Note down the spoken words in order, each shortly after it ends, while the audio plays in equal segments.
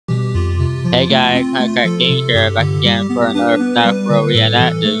Hey guys, Contact Games here, back again for another FNaF World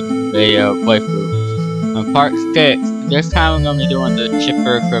Redacted video playthrough. On part 6, this time I'm going to be doing the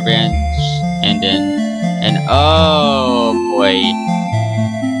Chipper Revenge ending. And oh boy,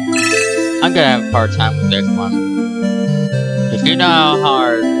 I'm gonna have a hard time with this one. If you know how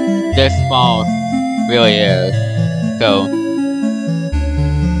hard this boss really is, so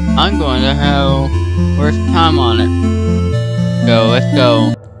I'm going to have worse time on it. So let's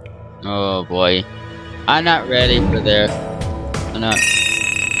go. Oh boy, I'm not ready for this. I'm not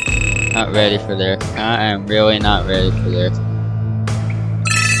ready for this. I am really not ready for this.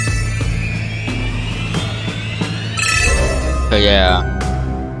 So yeah,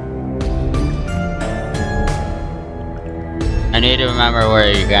 I need to remember where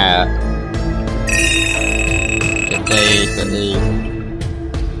you got. Get these.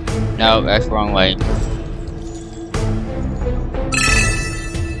 No, that's the wrong way.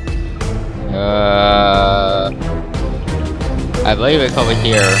 I believe it's over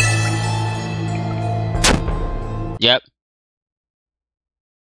here. Yep.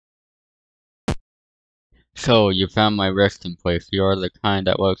 So, you found my resting place. You are the kind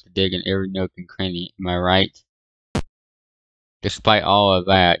that loves to dig in every nook and cranny, am I right? Despite all of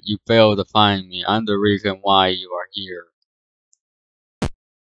that, you failed to find me. I'm the reason why you are here.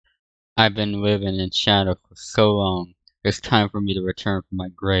 I've been living in shadow for so long. It's time for me to return from my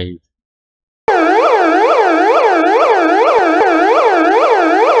grave.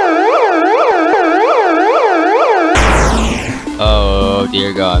 Oh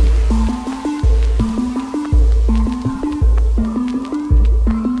dear God.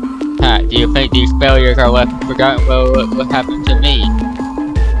 Pat, do you think these failures are left forgotten? Well, what happened to me?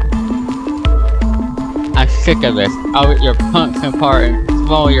 I'm sick of this. I'll rip your punks apart and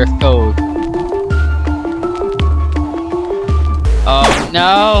swallow your souls. Oh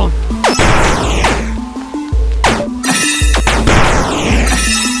no!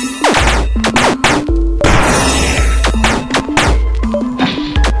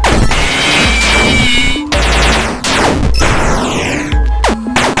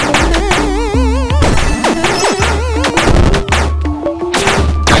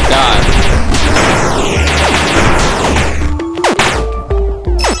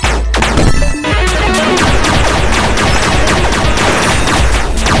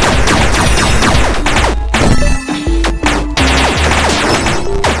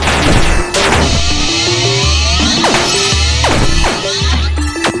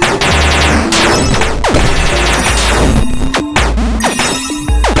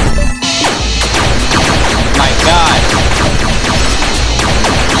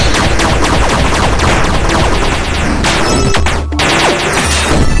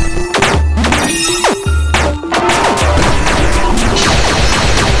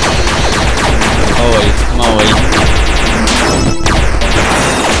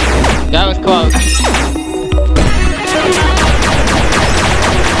 That was close.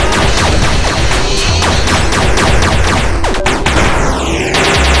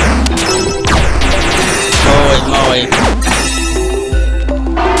 Holy moly.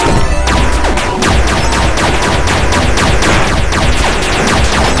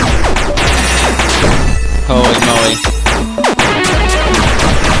 Holy moly.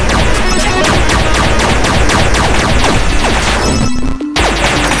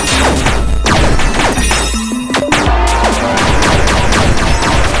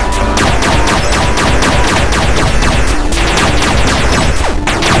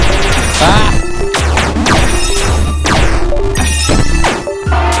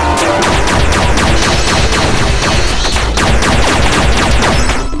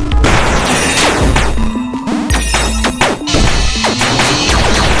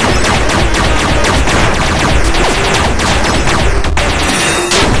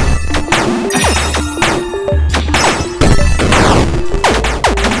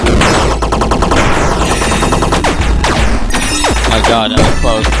 God, that was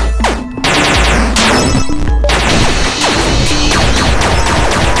close.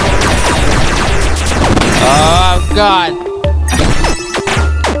 Oh God!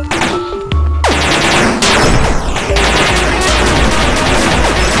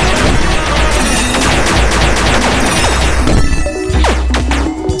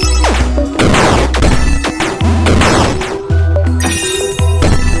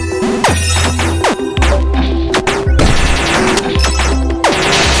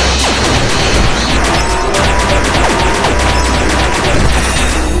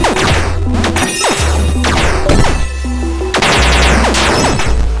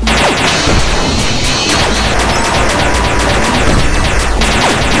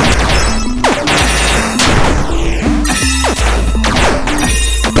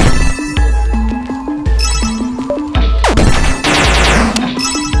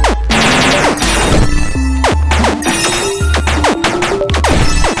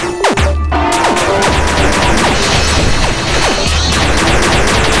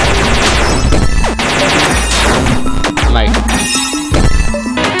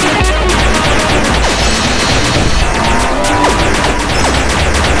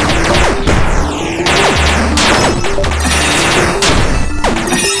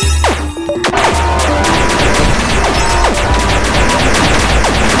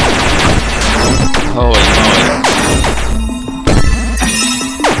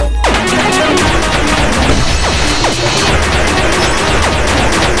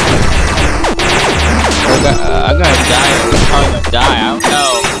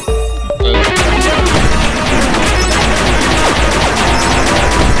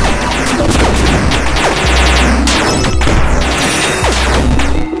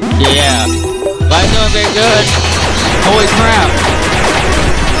 not very good. Holy crap.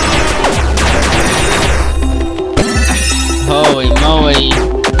 Holy moly.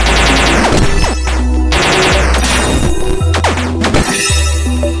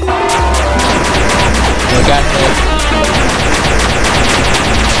 We got this.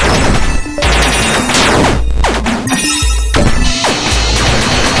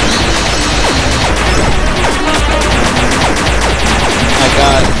 My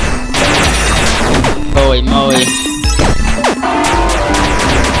god. Holy moly.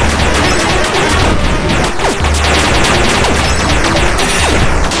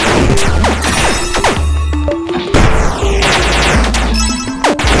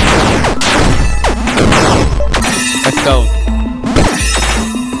 Let's go.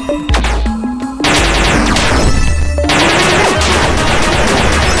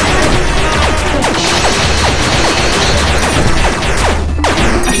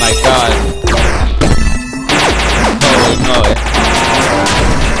 My god. Holy moly.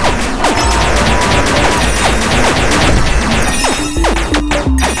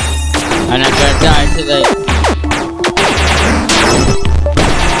 I'm not gonna die today.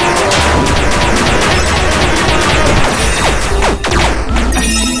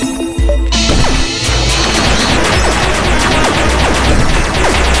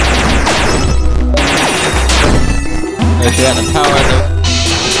 We got the power though.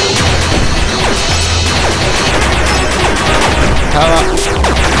 Power.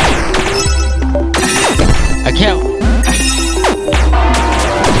 I can't.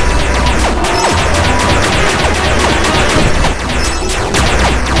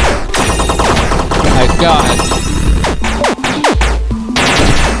 My god.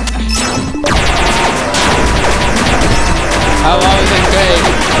 How long is it take?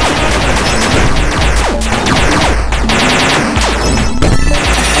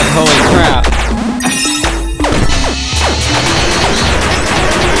 Holy crap.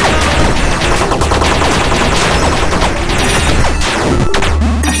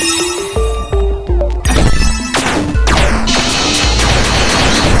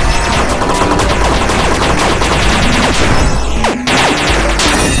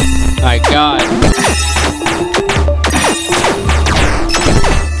 My god.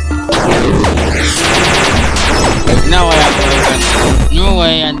 There's no way I'm moving. No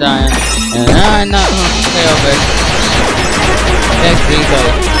way I'm dying. And I'm not gonna fail this. Let's do so.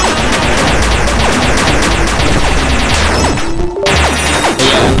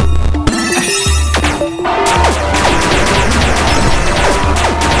 Yeah.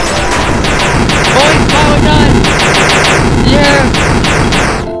 Holy power done! Yeah!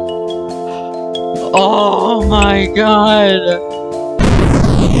 Oh my god!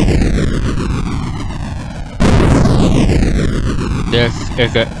 This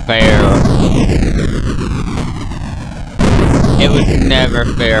isn't fair. It was never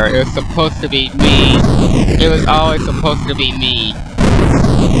fair. It was supposed to be me. It was always supposed to be me.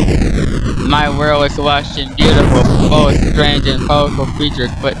 My world is lush and beautiful, full of strange and powerful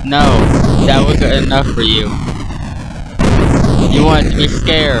creatures, but no, that wasn't enough for you. You wanted to be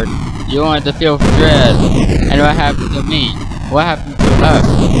scared. You wanted to feel dread. And what happened to me? What happened to us?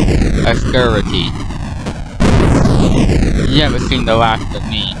 Obscurity. You never seen the last of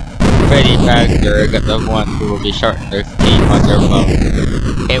me. Freddy Fazbear got the one who will be sharpening their teeth on their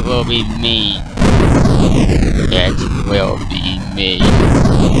bones. It will be me. It will be me.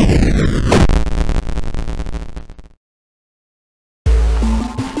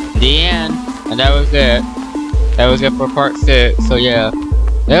 The end. And that was it. That was it for part 6. So yeah.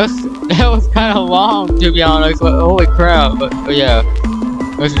 That was kind of long, to be honest. But holy crap. But yeah.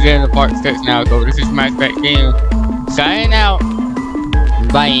 This is the end of part 6 now. So this is my Spec Game. Signing out.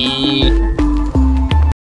 Bye.